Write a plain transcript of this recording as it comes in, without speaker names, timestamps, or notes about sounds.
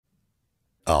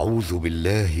أعوذ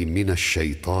بالله من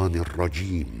الشيطان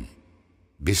الرجيم.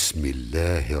 بسم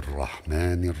الله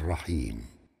الرحمن الرحيم.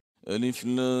 ألف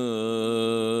لام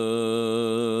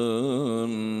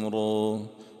را،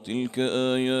 تلك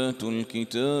آيات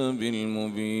الكتاب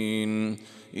المبين.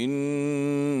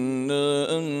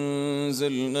 إنا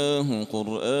أنزلناه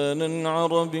قرآنا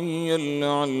عربيا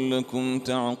لعلكم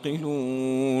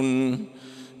تعقلون.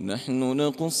 نحن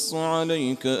نقص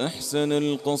عليك أحسن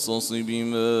القصص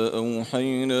بما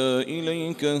أوحينا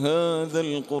إليك هذا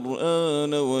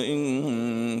القرآن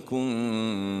وإن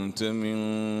كنت من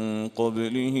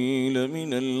قبله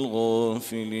لمن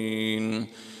الغافلين.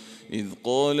 إذ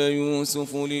قال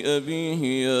يوسف لأبيه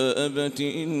يا أبت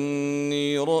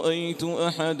إني رأيت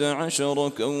 11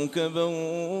 كوكبا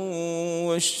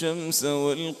والشمس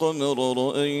والقمر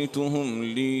رأيتهم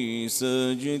لي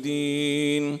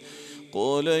ساجدين.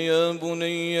 قال يا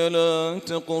بني لا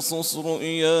تقصص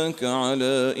رؤياك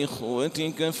على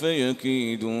إخوتك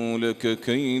فيكيدوا لك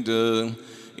كيدا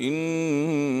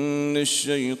إن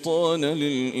الشيطان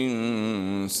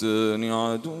للإنسان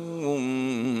عدو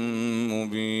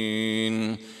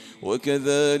مبين.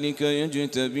 وكذلك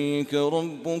يجتبيك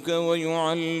ربك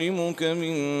ويعلمك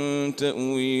من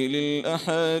تأويل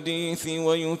الأحاديث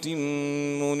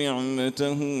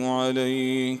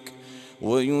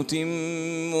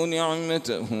ويتم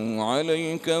نعمته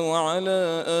عليك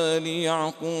وعلى آل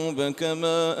يعقوب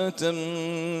كما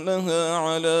أتمها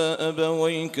على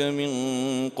أبويك من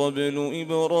قبل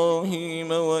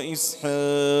إبراهيم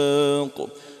وإسحاق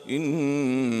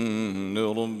إن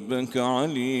ربك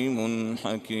عليم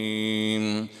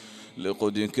حكيم.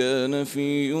 لقد كان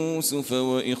في يوسف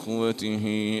وإخوته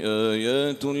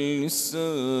آيات للسائلين.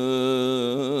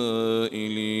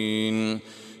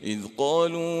 إذ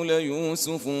قالوا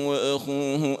ليوسف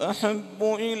وأخوه أحب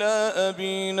إلى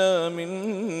أبينا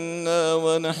منا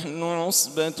ونحن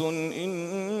عصبة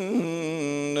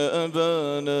إن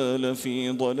أبانا لفي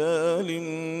ضلال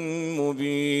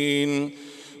مبين.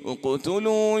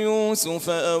 اقتلوا يوسف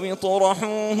أو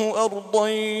اطرحوه أرضا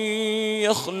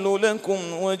يخل لكم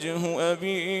وجه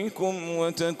أبيكم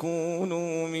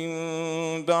وتكونوا من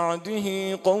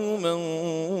بعده قوما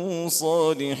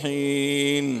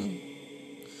صالحين.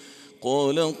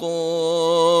 قال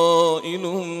قائل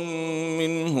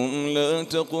منهم لا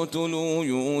تقتلوا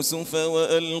يوسف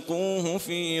وألقوه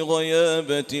في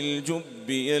غيابة الجب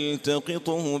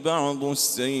يلتقطه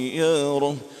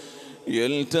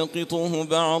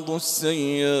بعض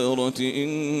السيارة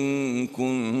إن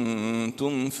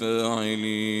كنتم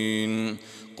فاعلين.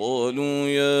 قالوا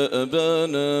يا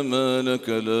أبانا ما لك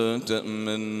لا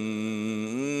تأمنا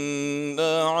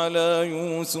على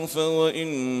يوسف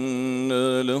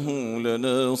وإنا له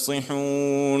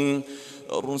لناصحون.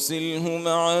 أرسله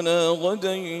معنا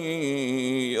غدا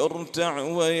يرتع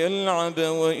ويلعب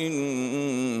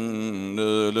وإنا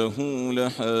له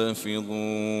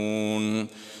لحافظون.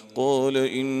 قال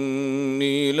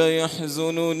إني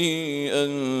ليحزنني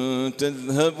أن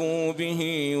تذهبوا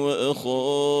به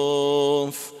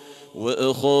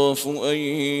وأخاف أن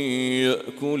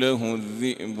يأكله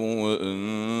الذئب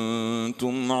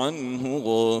وأنتم عنه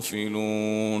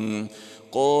غافلون.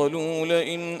 قالوا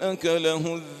لئن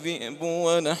أكله الذئب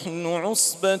ونحن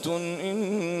عصبة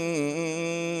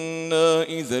إنا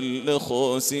إذا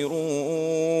لخاسرون.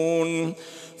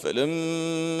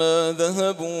 فلما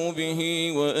ذهبوا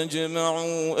به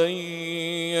وأجمعوا أن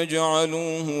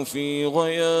يجعلوه في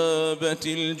غيابة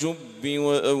الجب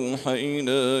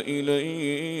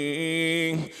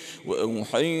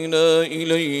وأوحينا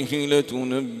إليه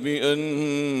لتنبئنهم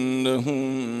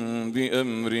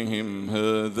بأمرهم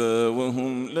هذا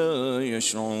وهم لا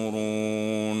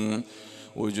يشعرون.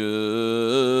 وجاءوا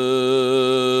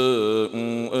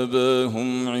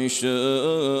أباهم عشاء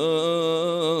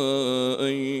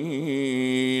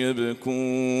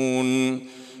يبكون.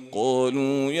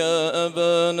 قالوا يا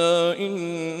أبانا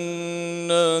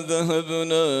إنا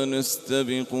ذهبنا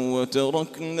نستبق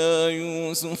وتركنا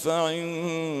يوسف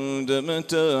عند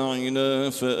متاعنا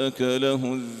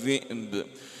فأكله الذئب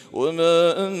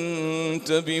وما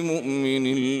أنت بمؤمن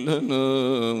لنا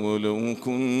ولو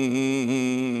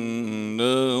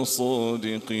كنا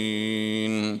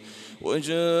صادقين.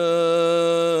 وجاءوا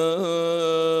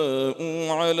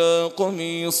على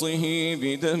قميصه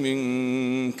بدم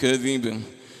كذب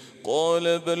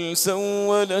قال بل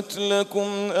سولت لكم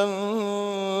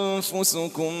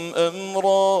أنفسكم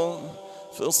أمرا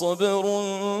فصبر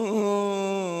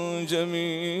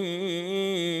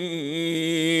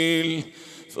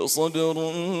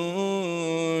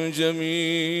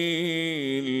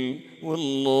جميل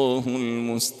والله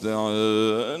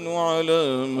المستعان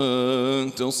على ما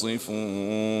تصفون.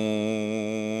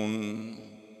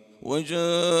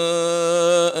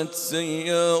 وجاءت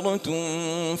سيارة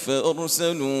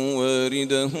فأرسلوا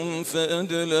واردهم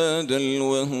فأدلى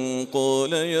دلوه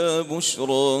قال يا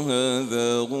بشرى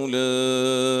هذا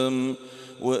غلام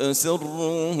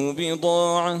وأسروه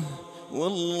بضاعة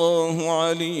والله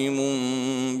عليم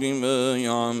بما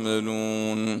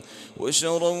يعملون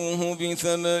وشروه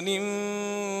بثمن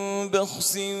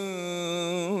بخس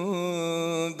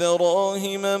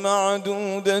دراهم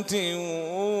معدودة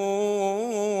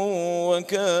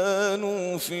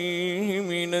وكانوا فيه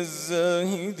من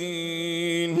الزاهدين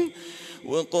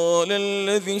وقال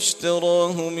الذي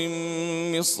اشتراه من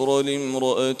مصر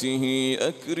لامرأته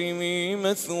أكرمي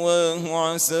مثواه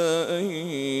عسى أن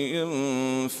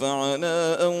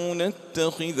ينفعنا أو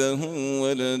نتخذه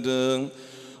ولدا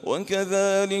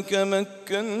وكذلك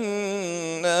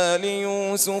مكنا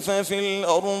ليوسف في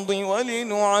الأرض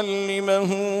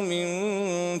ولنعلمه من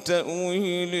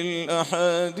تأويل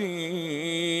الأحاديث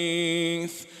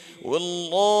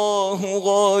والله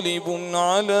غالب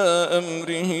على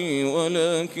أمره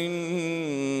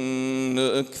ولكن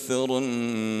أكثر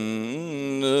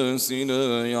الناس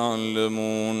لا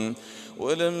يعلمون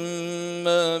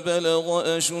ولما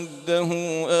بلغ أشده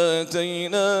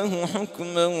آتيناه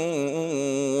حكما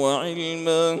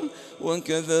وعلما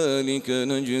وكذلك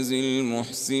نجزي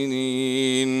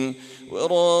المحسنين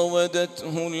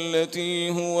وراودته التي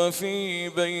هو في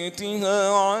بيتها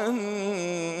عن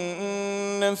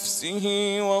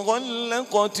نفسه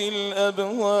وغلقت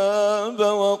الأبواب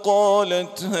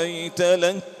وقالت هيت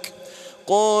لك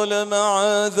قال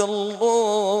معاذ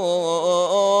الله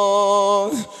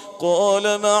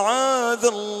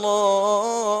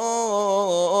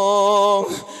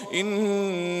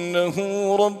إنه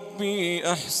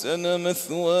ربي أحسن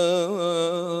مثواي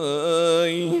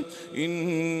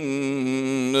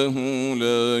إنه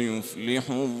لا يفلح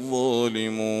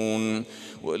الظالمون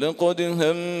ولقد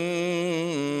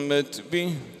همت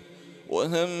به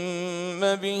وهم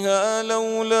بها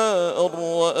لولا أن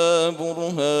رأى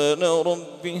برهان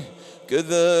ربه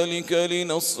كذلك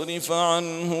لنصرف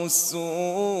عنه السوء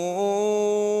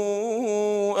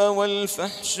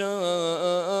والفحشاء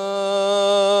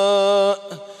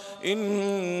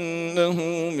إنه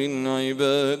من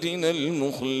عبادنا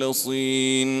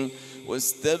المخلصين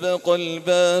واستبق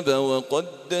الباب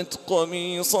وقدت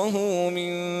قميصه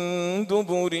من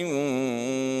دبر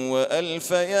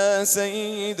وألف يا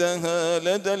سيدها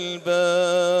لدى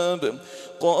الباب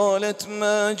قالت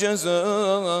ما جزاء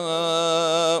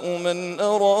من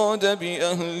أراد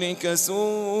بأهلك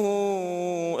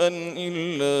سوءا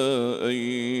إلا أن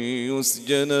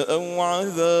يسجن أو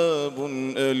عذاب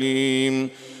أليم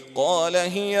قال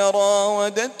هي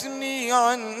راودتني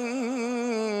عن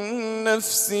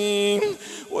نفسي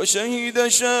وشهد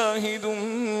شاهد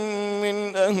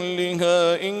من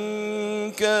أهلها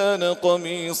إن كان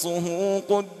قميصه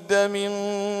قد من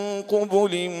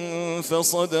قبل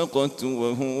فصدقت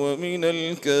وهو من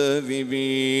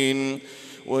الكاذبين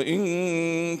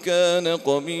وإن كان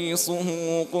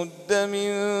قميصه قد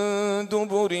من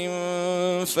دبر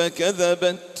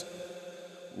فكذبت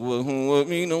وهو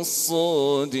من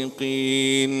الصادقين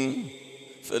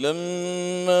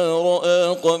فلما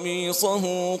رأى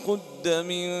قميصه قد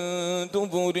من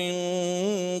دبر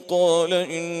قال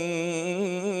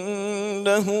إنه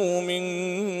من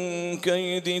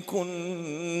كيدكن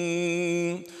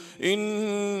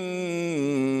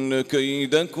إن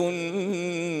كيدكن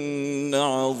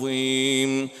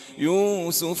عظيم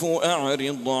يوسف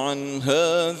أعرض عن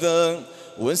هذا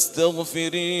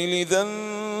واستغفري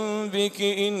لذنبك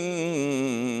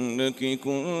إنك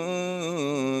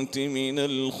كنت من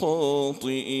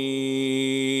الخاطئين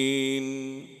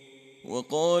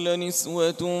وقال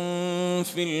نسوة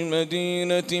في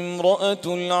المدينة امرأة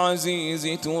العزيز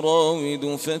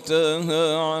تراود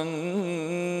فتاها عن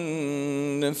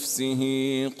نفسه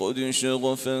قد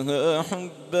شغفها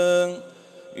حبا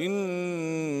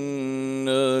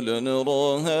إنا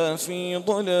لنراها في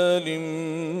ضلال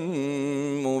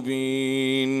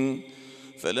مبين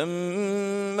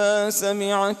فلما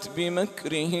سمعت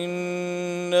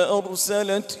بمكرهن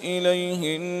أرسلت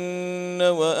إليهن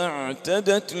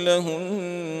وأعتدت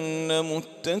لهن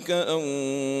متكأ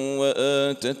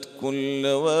وآتت كل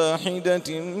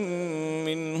واحدة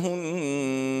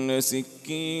منهن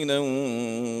سكينا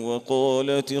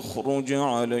وقالت اخرج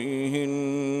عليهن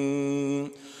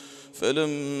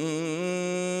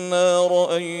فلما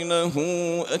رأينه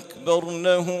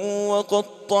أكبرنه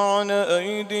وقطعن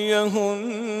أيديهن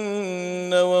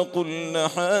وقلن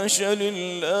حاش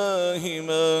لله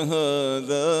ما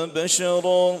هذا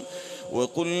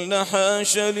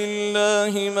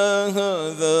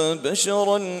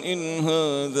بشرا إن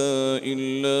هذا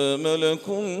إلا ملك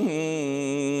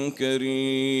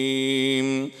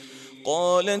كريم.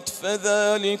 قالت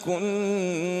فذلكن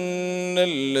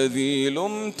الذي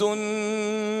لمتنني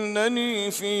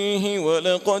فيه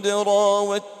ولقد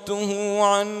راودته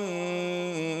عن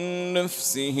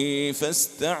نفسه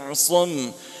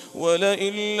فاستعصم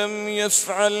ولئن لم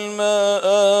يفعل ما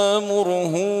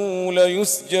آمره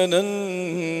ليسجنن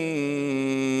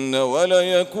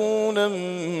وليكون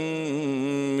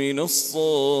من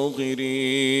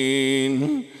الصاغرين.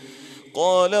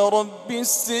 قال رب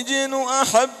السجن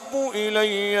أحب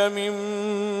إلي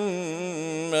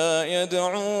مما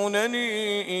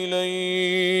يدعونني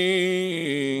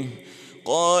إليه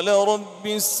قال رب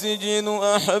السجن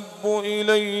أحب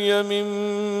إلي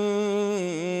مما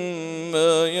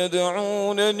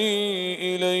يدعونني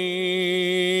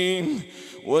إليه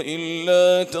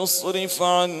وإلا تصرف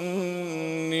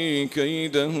عني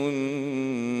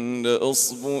كيدهن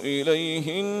أصب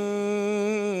إليهن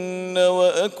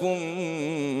وأكن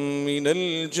من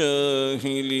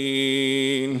الجاهلين.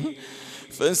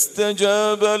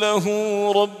 فاستجاب له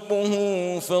ربه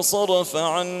فصرف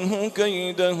عنه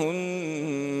كيدهن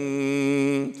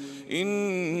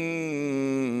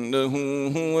إنه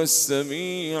هو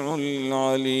السميع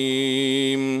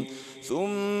العليم.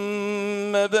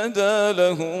 ثم بدا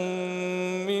لهم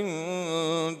من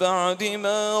بعد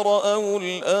ما رأوا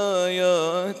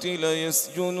الآيات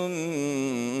ليسجننه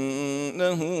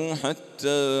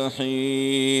حتى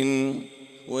حين.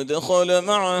 ودخل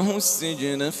معه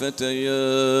السجن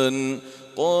فتيان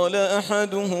قال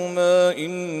أحدهما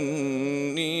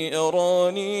إني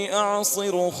أراني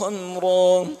أعصر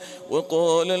خمرا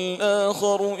وقال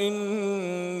الآخر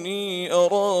إني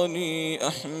أراني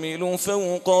أحمل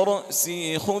فوق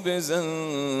رأسي خبزا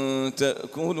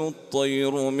تأكل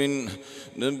الطير منه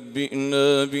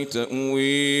نبئنا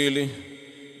بتأويله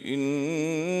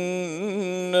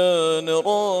إنا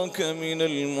نراك من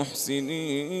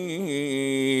المحسنين.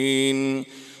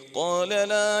 قال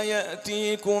لا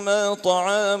يأتيكما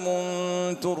طعام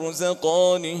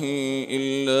ترزقانه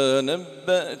إلا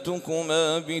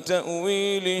نبأتكما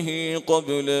بتأويله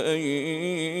قبل أن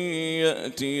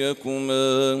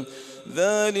يأتيكما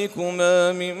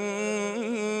ذلكما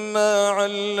مما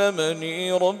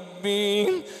علمني ربي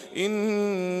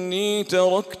إني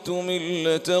تركت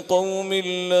ملة قوم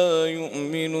لا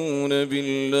يؤمنون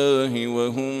بالله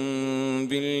وهم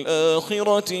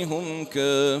بالآخرة هم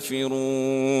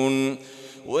كافرون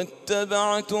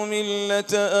واتبعت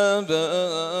ملة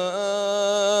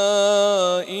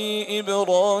آبائي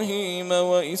إبراهيم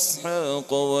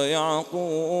وإسحاق ويعقوب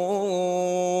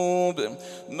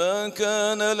ما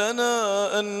كان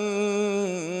لنا أن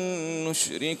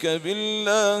نشرك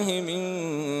بالله من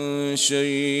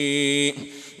شيء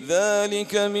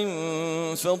ذلك من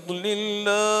فضل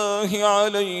الله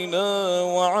علينا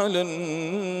وعلى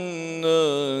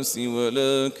الناس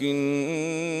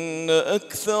ولكن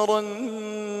أكثر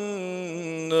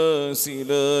الناس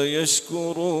لا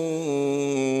يشكرون.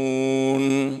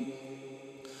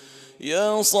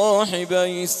 يا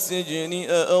صاحبي السجن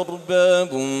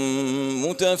أأرباب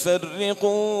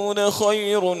متفرقون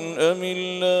خير أم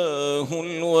الله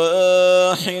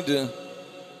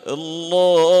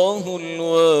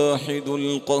الواحد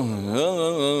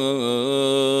القهار.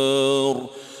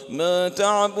 ما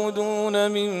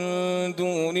تعبدون من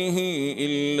دونه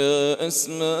إلا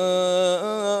أسماء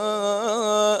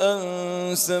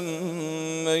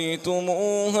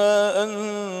سميتموها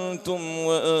أنتم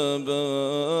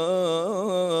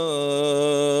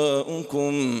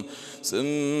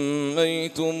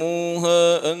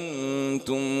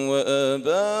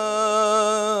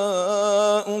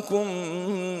وآباؤكم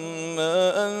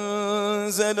ما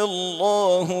أنزل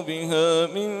الله بها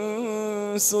من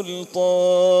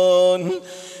سلطان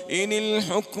إن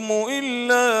الحكم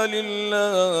إلا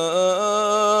لله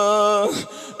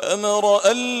أمر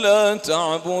ألا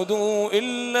تعبدوا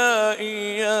إلا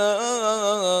إياه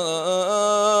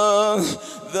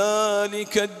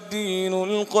ذلك الدين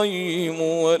القيم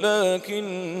ولكن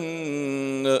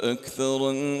أكثر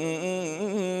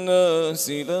الناس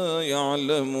لا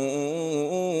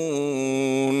يعلمون.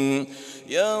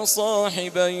 يا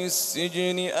صاحبي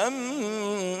السجن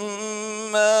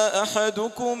أما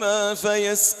أحدكما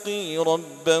فيسقي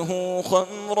ربه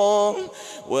خمرا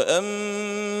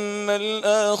وأما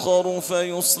الآخر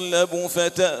فيصلب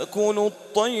فتأكل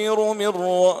الطير من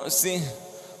رأسه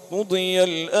قضي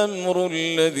الأمر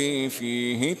الذي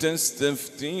فيه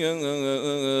تستفتيان.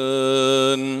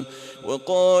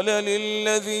 وقال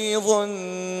للذي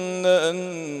ظن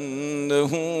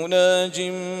أنه ناج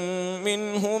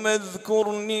منهما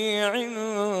اذكرني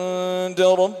عند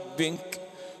ربك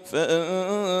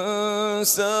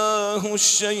فأنساه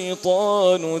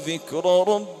الشيطان ذكر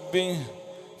ربه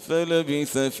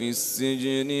فلبث في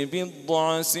السجن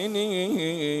 10 سنين.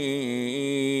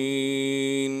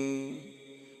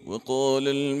 وقال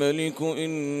الملك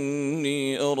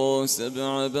إني أرى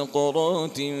 7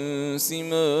 بقرات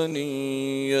سمان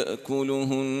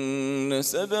يأكلهن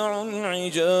 7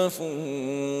 عجاف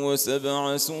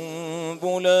و7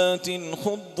 سنبلات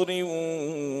خضر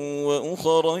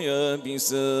وأخر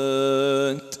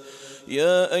يابسات.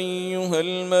 يا أيها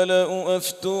الملأ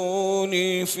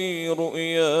أفتوني في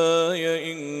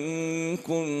رؤياي إن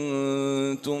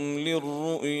كنتم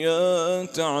للرؤيا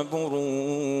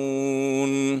تعبرون.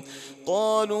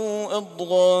 قالوا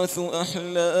أضغاث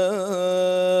أحلام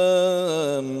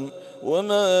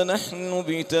وما نحن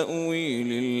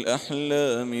بتأويل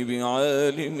الأحلام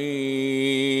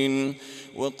بعالمين.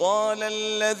 وقال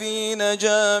الذي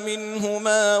نجا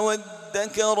منهما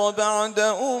وادكر بعد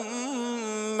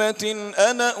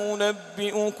أنا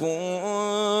أنبئكم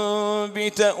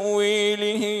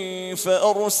بتأويله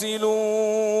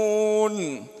فأرسلون.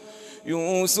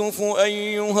 يوسف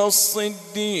أيها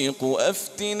الصديق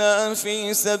أفتنا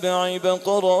في 7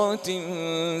 بقرات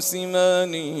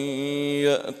سمان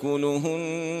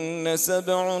يأكلهن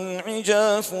 7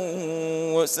 عجاف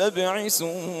و7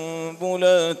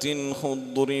 سنبلات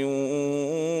خضر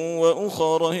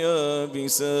وأخر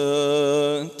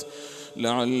يابسات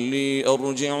لعلي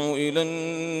أرجع إلى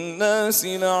الناس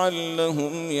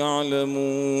لعلهم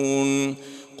يعلمون.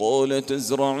 قال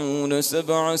تزرعون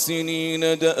 7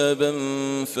 سنين دأبا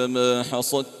فما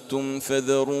حصدتم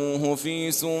فذروه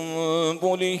في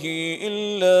سنبله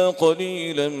إلا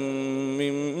قليلا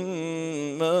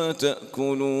مما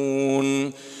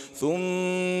تأكلون.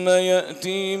 ثم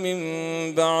يأتي من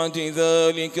بعد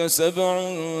ذلك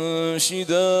 7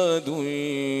 شداد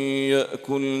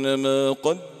يأكلن ما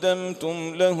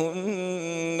قدمتم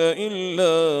لهن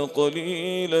إلا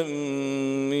قليلا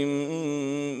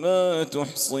مما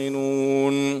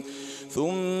تحصنون.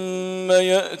 ثم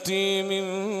يأتي من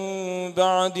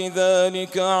بعد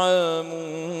ذلك عام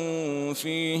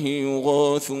فيه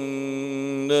يغاث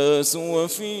الناس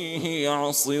وفيه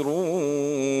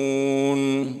يعصرون.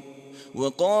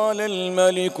 وقال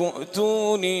الملك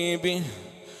ائتوني به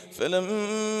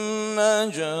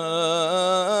فلما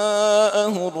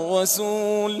جاءه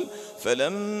الرسول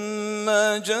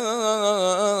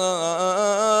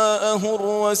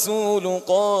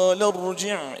قال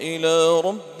ارجع إلى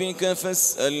ربك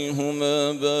فاسأله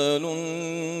ما بال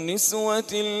النسوة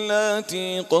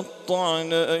اللاتي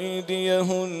قطعن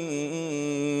أيديهن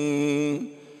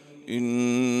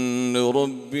إن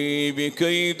ربي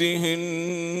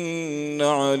بكيدهن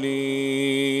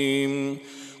عليم.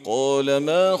 قال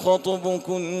ما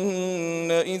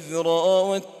خطبكن إذ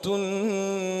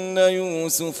راوتن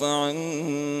يوسف عن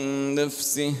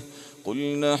نفسه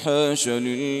قلنا حاش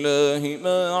لله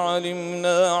ما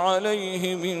علمنا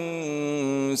عليه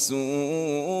من سوء.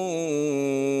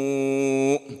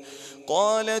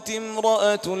 قالت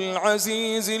امرأة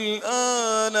العزيز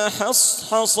الآن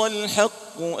حصحص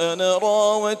الحق أنا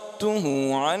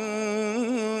راودته عن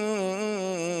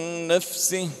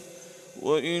نفسه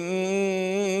وإنه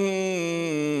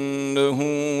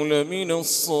لمن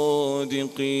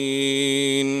الصادقين.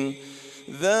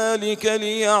 ذلك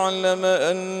ليعلم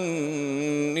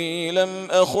أني لم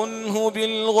أخنه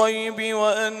بالغيب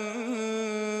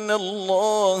وأن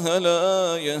الله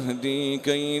لا يهدي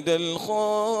كيد الخائنين.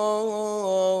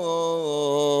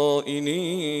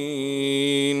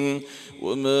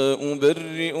 وما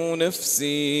أبرئ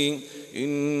نفسي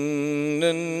إن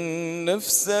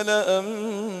النفس لأمارة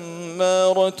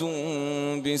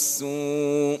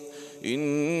بالسوء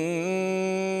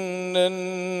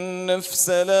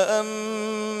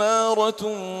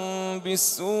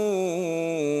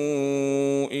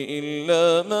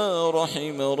إلا ما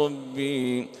رحم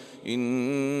ربي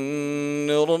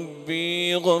إن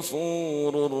ربي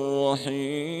غفور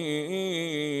رحيم.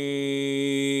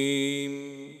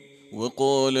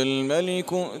 وقال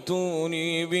الملك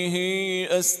ائتوني به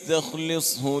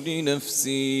أستخلصه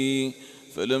لنفسي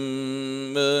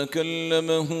فلما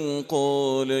كلمه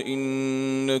قال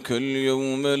إنك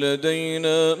اليوم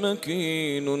لدينا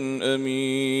مكين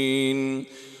أمين.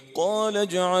 قال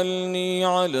اجعلني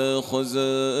على خزائن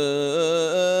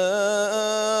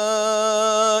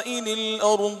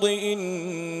الأرض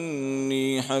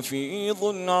إني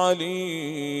حفيظ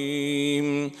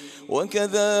عليم.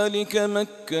 وكذلك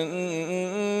مكنا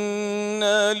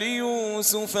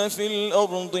ليوسف في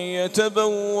الأرض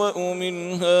يتبوأ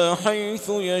منها حيث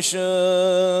يشاء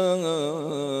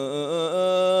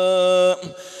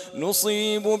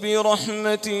نصيب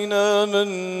برحمتنا من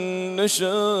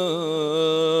نشاء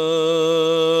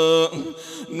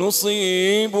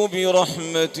نصيب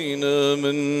برحمتنا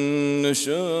من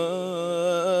نشاء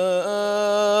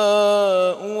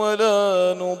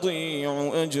ولا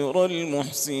نضيع أجر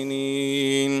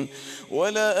المحسنين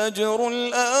ولأجر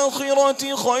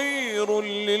الآخرة خير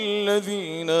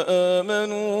للذين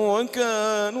آمنوا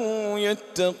وكانوا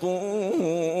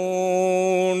يتقون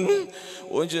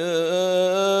وجاء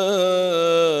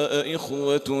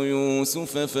إخوة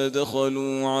يوسف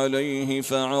فدخلوا عليه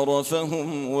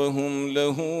فعرفهم وهم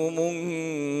له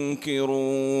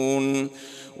منكرون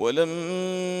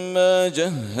ولما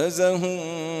جهزهم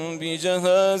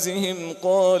بجهازهم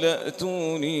قال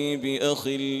ائتوني بأخ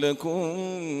لكم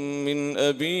من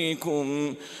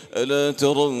أبيكم ألا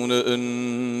ترون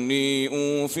أني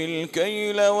أوفي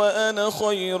الكيل وأنا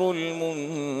خير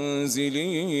المنزلين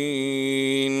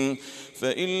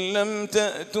فإن لم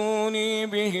تأتوني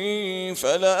به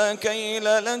فلا كيل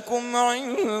لكم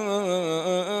عندي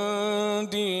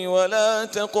ولا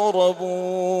تقربون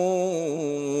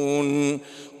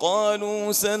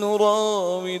قالوا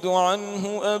سنراود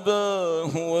عنه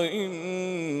أباه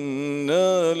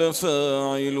وإنا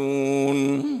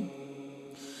لفاعلون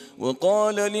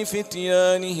وقال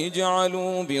لفتيانه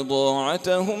اجعلوا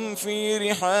بضاعتهم في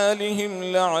رحالهم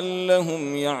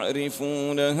لعلهم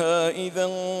يعرفونها إذا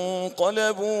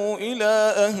انقلبوا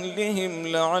إلى أهلهم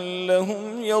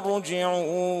لعلهم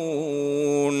يرجعون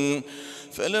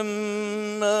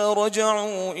فلما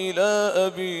رجعوا إلى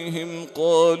أبيهم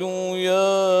قالوا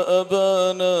يا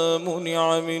أبانا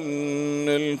منع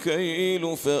منا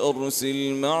الكيل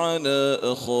فأرسل معنا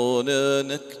أخانا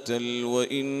نكتل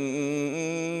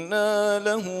وإنا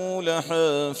له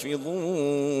لحافظون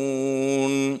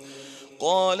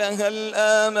قال هل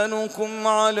آمنكم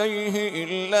عليه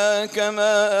إلا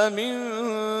كما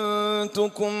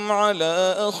أمنتكم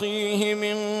على أخيه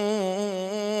من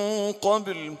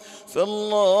قبل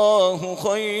فالله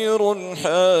خير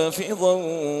حافظا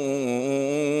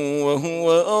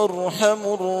وهو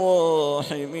أرحم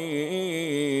الراحمين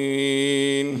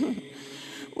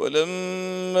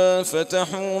ولما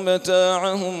فتحوا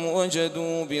متاعهم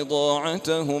وجدوا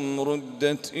بضاعتهم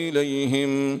ردت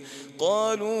إليهم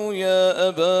قالوا يا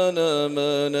أبانا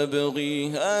ما نبغي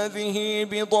هذه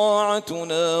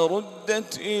بضاعتنا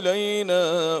ردت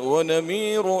إلينا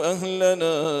ونمير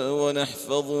أهلنا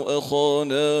ونحفظ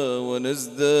أخانا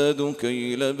ونزداد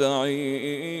كيل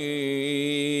بعير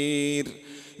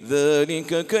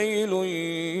ذلك كيل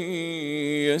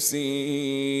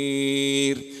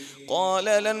يسير قال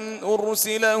لن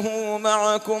أرسله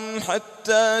معكم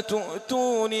حتى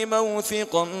تؤتون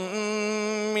موثقا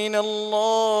من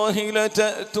الله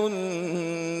لتأتونني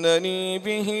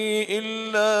به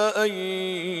إلا أن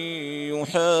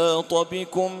يحاط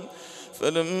بكم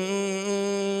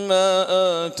فلما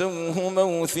آتوه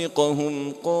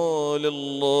موثقهم قال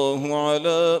الله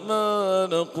على ما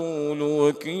نقول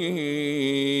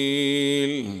وكيل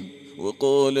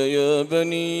وقال يا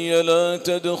بني لا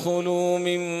تدخلوا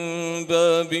من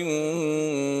باب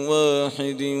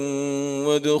واحد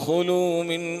وادخلوا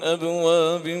من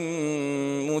أبواب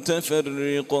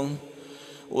متفرقة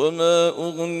وما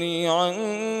أغني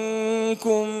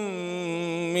عنكم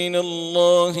من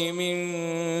الله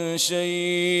من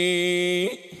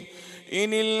شيء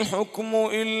إن الحكم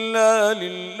إلا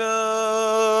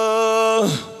لله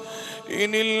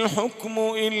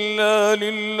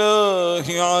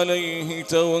عليه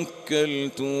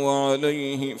توكلت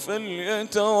وعليه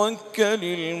فليتوكل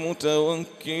المتوكلون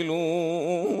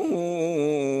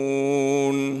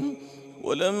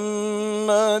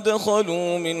ولما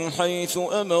دخلوا من حيث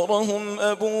أمرهم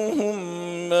أبوهم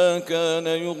ما كان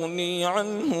يغني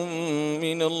عنهم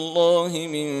من الله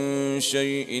من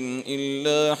شيء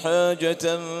إلا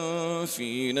حاجة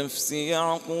في نفس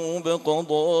يعقوب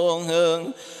قضاها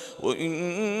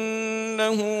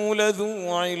وإنه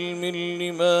لذو علم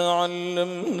لما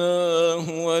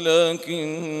علمناه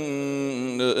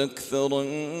ولكن أكثر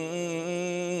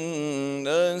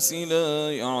الناس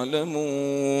لا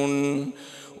يعلمون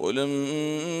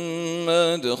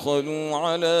ولما دخلوا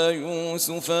على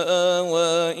يوسف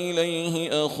آوى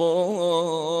إليه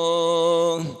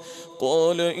أخاه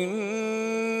قال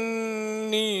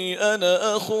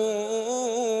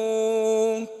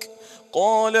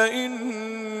إني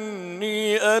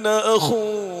أنا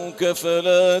أخوك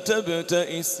فلا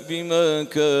تبتئس بما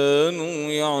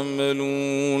كانوا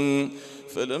يعملون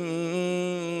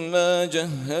فلما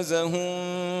جهزهم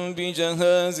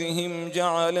بجهازهم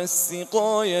جعل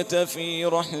السقاية في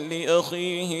رحل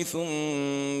أخيه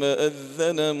ثم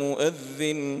أذن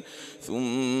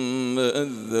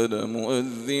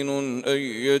مؤذن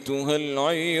أيتها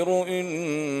العير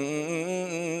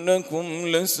إنكم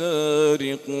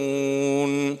لسارقون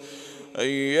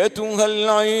أيتها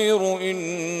العير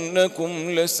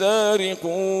إنكم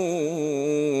لسارقون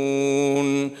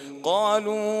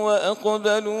قالوا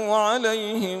وأقبلوا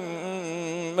عليهم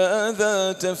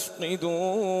ماذا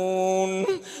تفقدون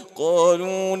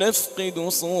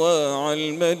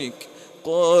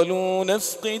قالوا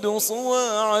نفقد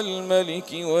صواع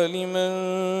الملك ولمن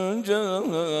جاء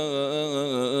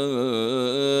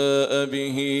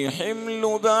به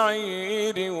حمل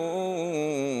بعير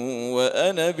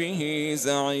وأنا به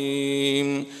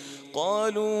زعيم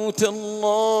قالوا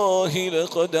تالله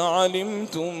لقد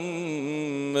علمتم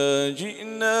ما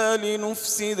جئنا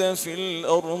لنفسد في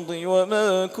الأرض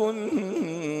وما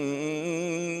كنا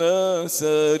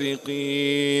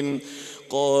سارقين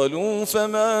قالوا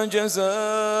فما جزاؤه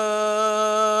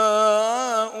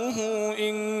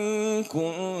إن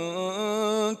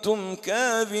كنتم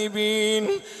كاذبين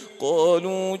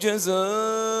قالوا جزاؤه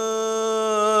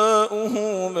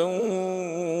من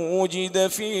وجد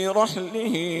في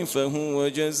رحله فهو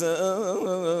جزاؤه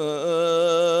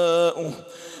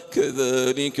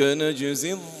كذلك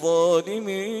نجزي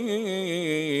الظالمين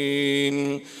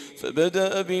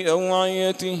فبدأ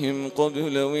بأوعيتهم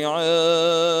قبل وعاء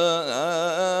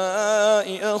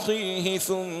أخيه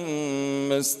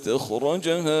ثم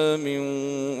استخرجها من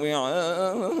وعاء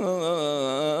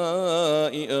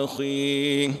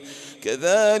أخيه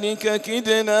كذلك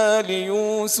كدنا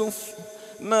ليوسف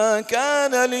ما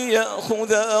كان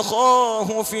ليأخذ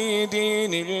أخاه في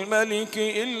دين الملك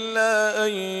إلا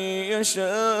أن يشاء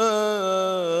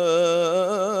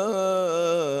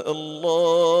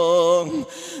الله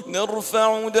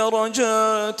نرفع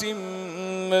درجات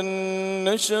من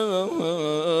نشاء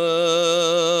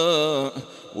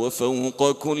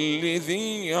وفوق كل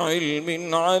ذي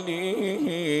علم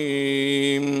عليم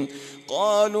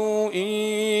قالوا إن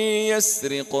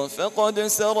يسرق فقد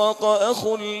سرق أخ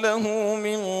له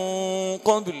من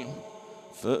قبل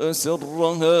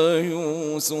فأسرها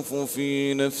يوسف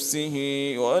في نفسه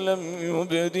ولم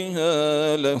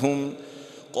يبدها لهم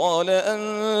قال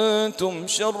أنتم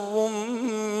شر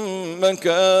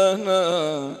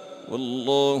مكانا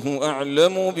والله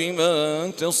أعلم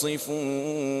بما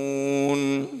تصفون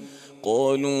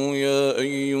قالوا يا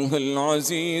أيها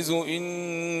العزيز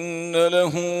إن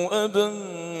له أبا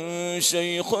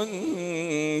شيخا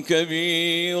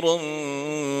كبيرا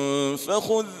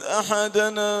فخذ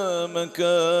أحدنا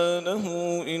مكانه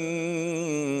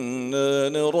إنا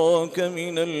نراك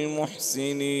من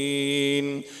المحسنين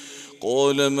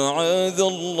قال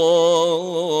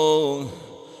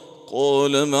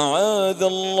معاذ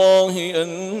الله أن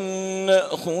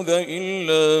نأخذ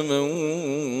إلا من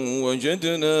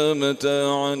وجدنا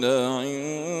متاعنا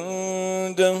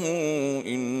عنده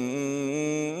إنا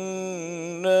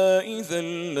إذا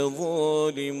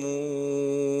لظالمون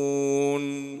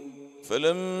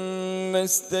فلما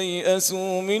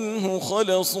استيئسوا منه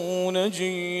خلصوا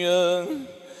نجيا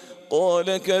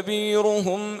قال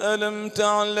كبيرهم ألم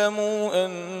تعلموا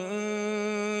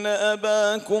أن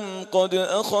أباكم قد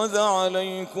أخذ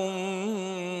عليكم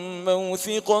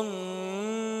موثقا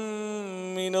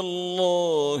من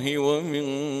الله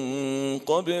ومن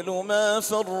قبل ما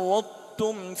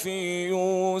فرطتم في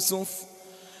يوسف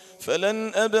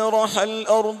فلن أبرح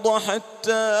الأرض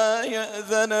حتى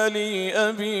يأذن لي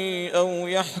أبي أو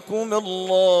يحكم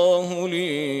الله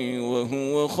لي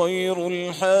وهو خير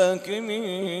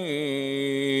الحاكمين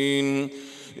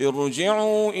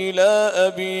ارجعوا إلى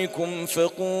أبيكم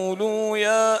فقولوا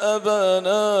يا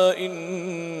أبانا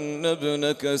إن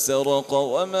ابنك سرق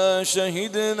وما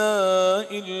شهدنا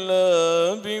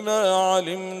إلا بما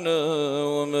علمنا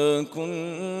وما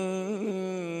كنا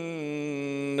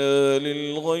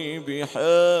للغيب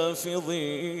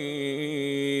حافظين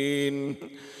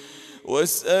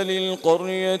واسأل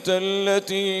القرية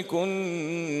التي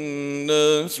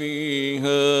كنا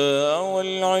فيها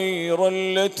والعير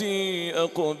التي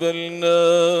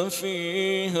أقبلنا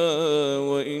فيها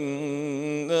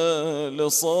وإنا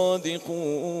لصادقون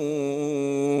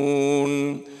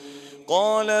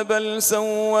قال بل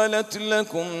سولت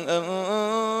لكم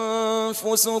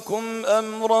أنفسكم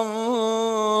أمرا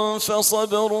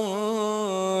فصبر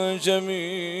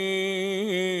جميل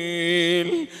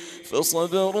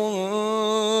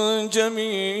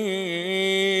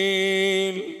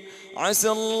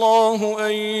عسى الله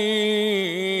أن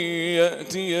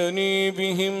يأتيني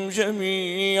بهم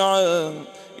جميعا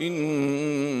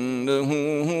إنه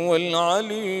هو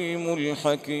العليم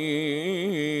الحكيم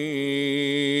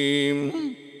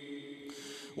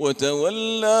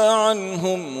وتولى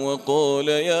عنهم وقال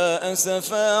يا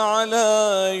أسفا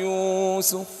على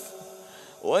يوسف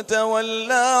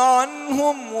وتولى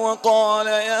عنهم وقال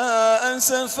يا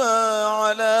أسفا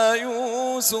على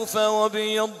يوسف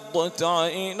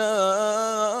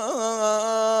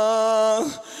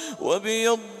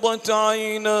وابيضت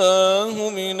عيناه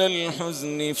من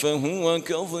الحزن فهو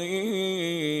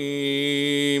كظيم.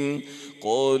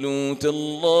 قالوا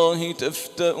تالله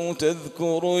تفتأ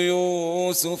تذكر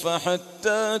يوسف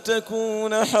حتى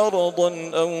تكون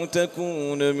حرضا أو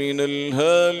تكون من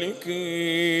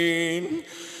الهالكين.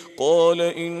 قال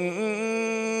إنما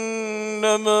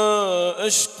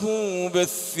أشكو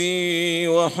بثي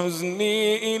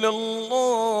وحزني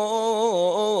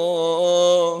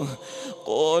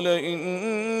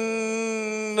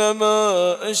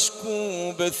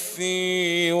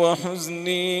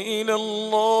إلى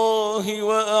الله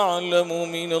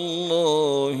وأعلم من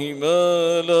الله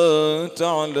ما لا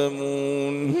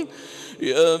تعلمون.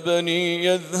 يا بني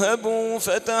يذهبوا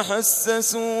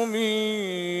فتحسسوا من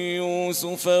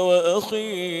يوسف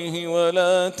وأخيه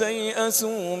ولا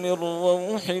تيأسوا من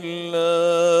روح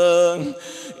الله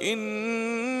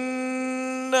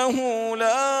إنه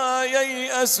لا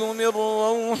ييأس من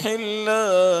روح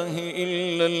الله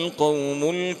إلا القوم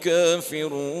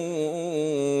الكافرون.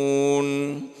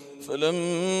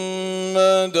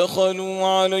 فلما دخلوا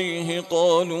عليه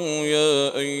قالوا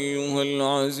يا أيها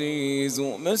العزيز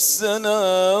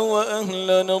مسنا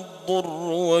وأهلنا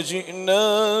الضر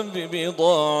وجئنا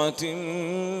ببضاعة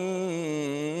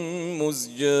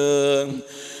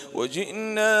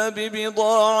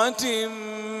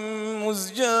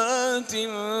مزجاة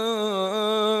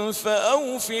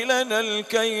فأوف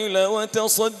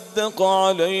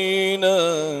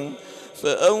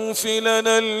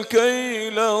لنا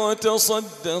الكيل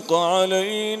وتصدق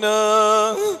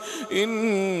علينا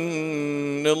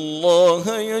إن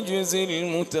الله يجزي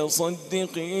المتصدقين.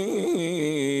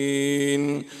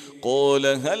 قال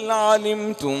هل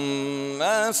علمتم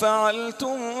ما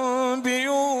فعلتم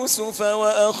بيوسف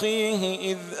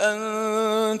وأخيه إذ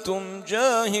أنتم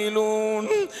جاهلون؟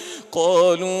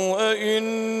 قالوا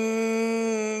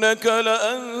أئنك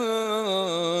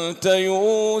لأنت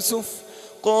يوسف؟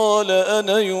 قال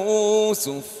أنا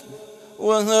يوسف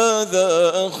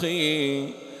وهذا أخي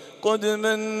قد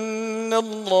من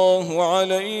الله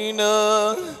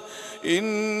علينا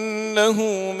إنه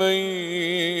من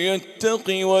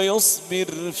يتق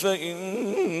ويصبر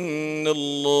فإن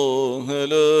الله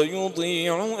لا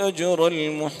يضيع أجر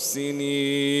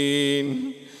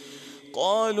المحسنين.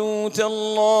 قالوا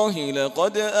تالله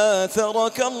لقد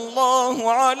آثرك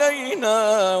الله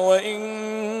علينا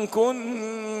وإن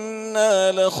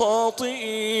كنا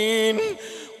لخاطئين.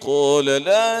 قال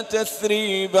لا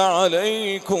تثريب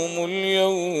عليكم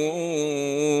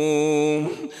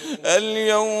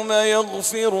اليوم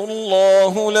يغفر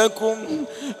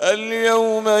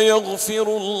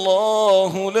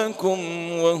الله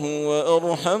لكم وهو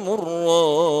أرحم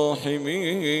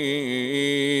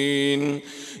الراحمين.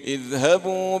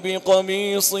 اذهبوا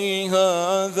بقميصي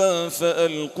هذا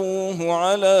فألقوه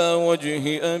على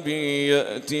وجه أبي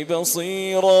يأت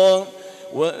بصيرا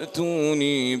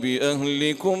وأتوني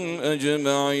بأهلكم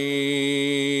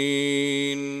أجمعين.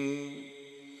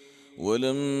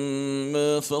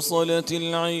 ولما فصلت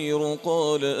العير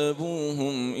قال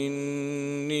أبوهم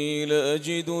إني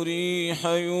لأجد ريح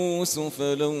يوسف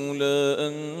لولا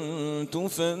أن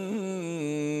تفندون.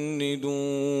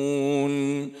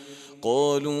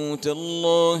 قالوا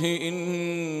تالله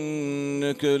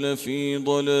إنك لفي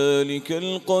ضلالك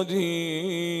القديم.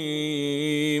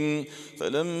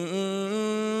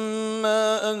 فلما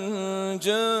أن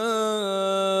جاء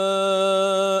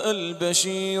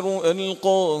البشير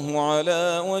ألقاه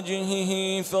على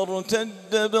وجهه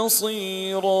فارتد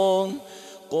بصيرا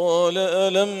قال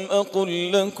ألم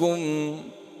أقل لكم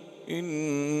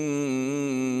إني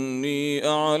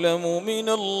أعلم من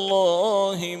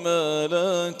الله ما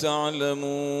لا تعلمون.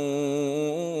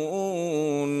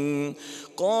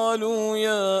 قالوا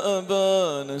يا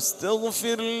أبانا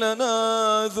استغفر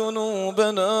لنا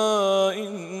ذنوبنا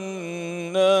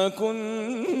إنا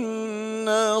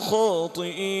كنا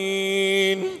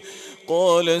خاطئين.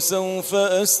 قال سوف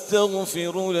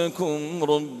أستغفر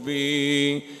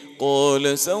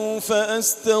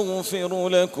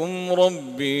لكم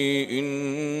ربي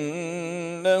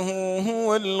إنه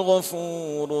هو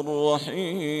الغفور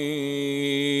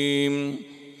الرحيم.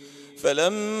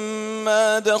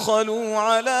 فلما دخلوا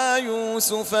على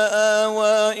يوسف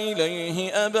آوى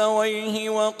إليه أبويه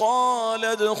وقال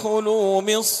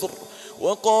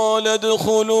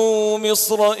ادخلوا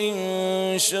مصر إن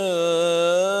شاء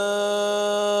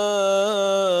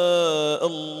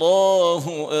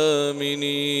الله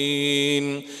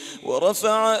آمنين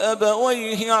ورفع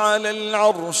أبويه على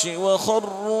العرش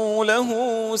وخروا له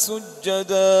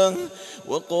سجدا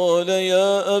وقال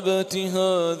يا أبت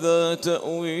هذا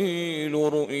تأويل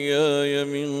رؤياي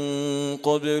من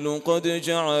قبل قد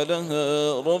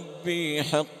جعلها ربي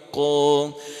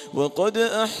حقا وقد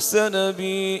أحسن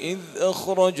بي إذ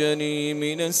أخرجني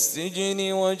من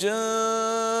السجن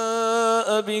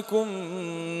وجاء بكم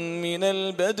من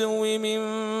البدو من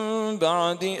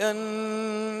بعد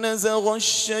أن نزغ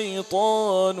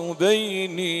الشيطان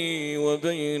بيني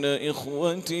وبين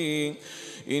إخوتي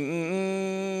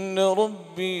إن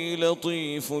ربي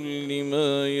لطيف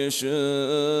لما يشاء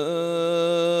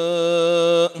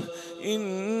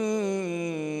إنه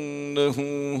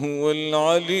هو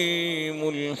العليم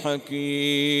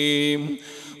الحكيم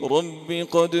رب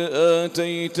قد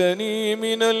آتيتني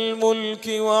من الملك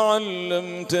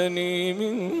وعلمتني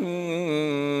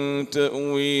من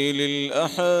تأويل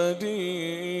الأحاديث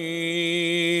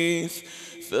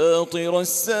فاطر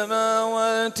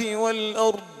السماوات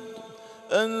والأرض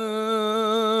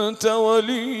أنت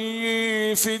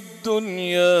ولي في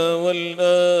الدنيا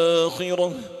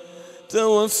والآخرة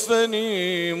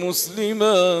توفني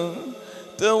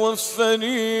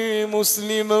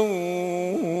مسلما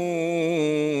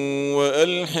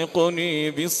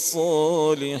وألحقني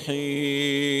بالصالحين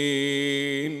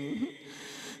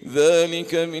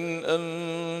ذلك من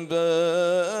أنباء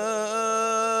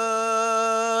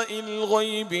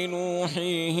الغيب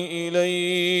نوحيه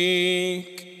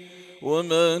إليك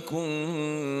وما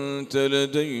كنت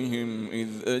لديهم إذ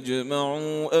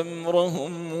أجمعوا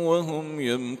أمرهم وهم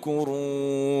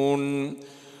يمكرون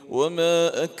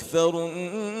وما أكثر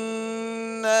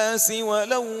الناس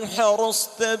ولو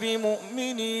حرصت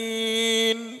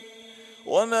بمؤمنين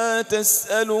وما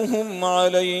تسألهم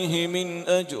عليه من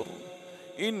أجر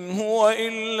إن هو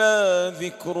إلا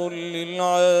ذكر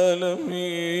للعالمين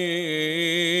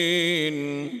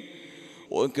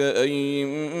وكأي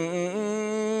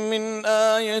من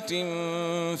آية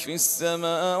في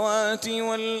السماوات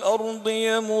والأرض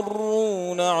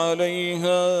يمرون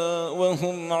عليها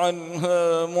وهم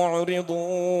عنها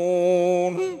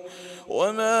معرضون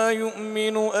وما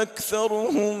يؤمن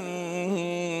أكثرهم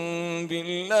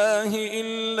بالله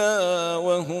إلا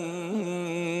وهم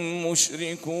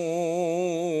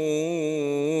مشركون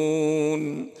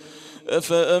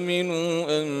أفأمنوا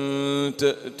أن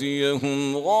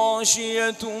تأتيهم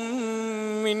غاشية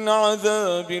من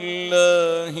عذاب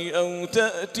الله أو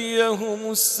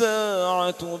تأتيهم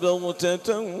الساعة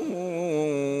بغتة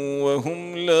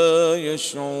وهم لا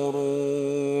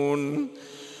يشعرون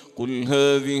قل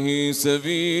هذه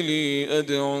سبيلي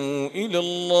أدعو إلى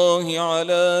الله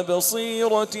على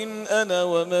بصيرة أنا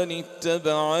ومن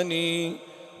اتبعني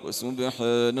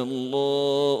وسبحان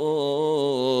الله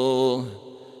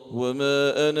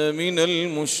وما أنا من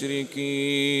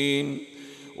المشركين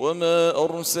وما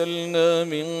أرسلنا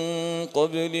من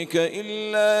قبلك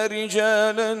إلا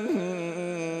رجالا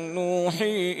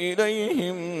نوحي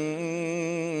إليهم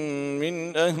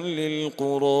من أهل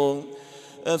القرى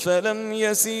أفلم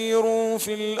يسيروا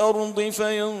في الأرض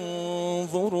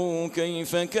فينظروا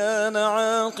كيف كان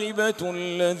عاقبة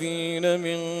الذين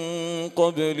من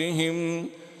قبلهم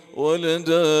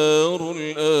ولدار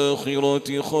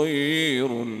الآخرة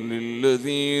خير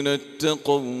للذين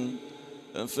اتقوا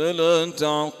أفلا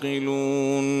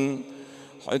تعقلون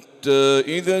حتى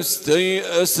إذا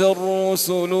استيأس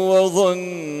الرسل وظنوا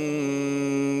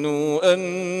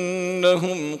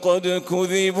أنهم قد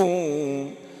كذبوا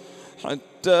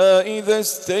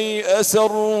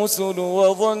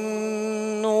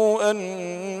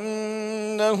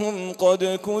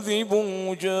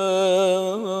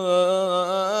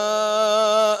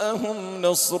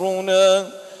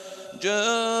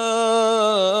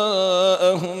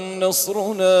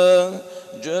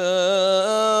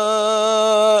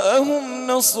جاءهم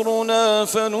نصرنا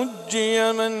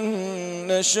فنجي من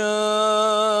نشاء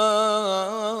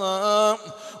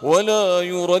ولا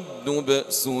يرد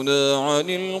بأسنا عن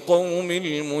القوم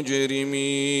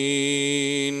المجرمين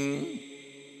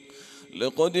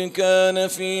لقد كان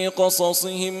في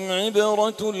قصصهم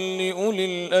عبرة لأولي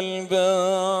الألباب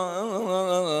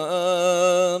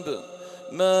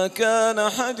ما كان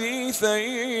حديثا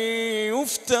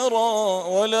يفترى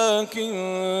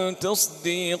ولكن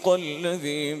تصديق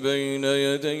الذي بين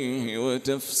يديه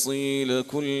وتفصيل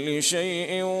كل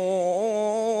شيء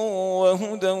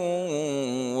وهدى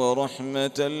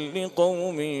ورحمة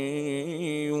لقوم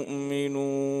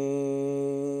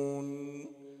يؤمنون.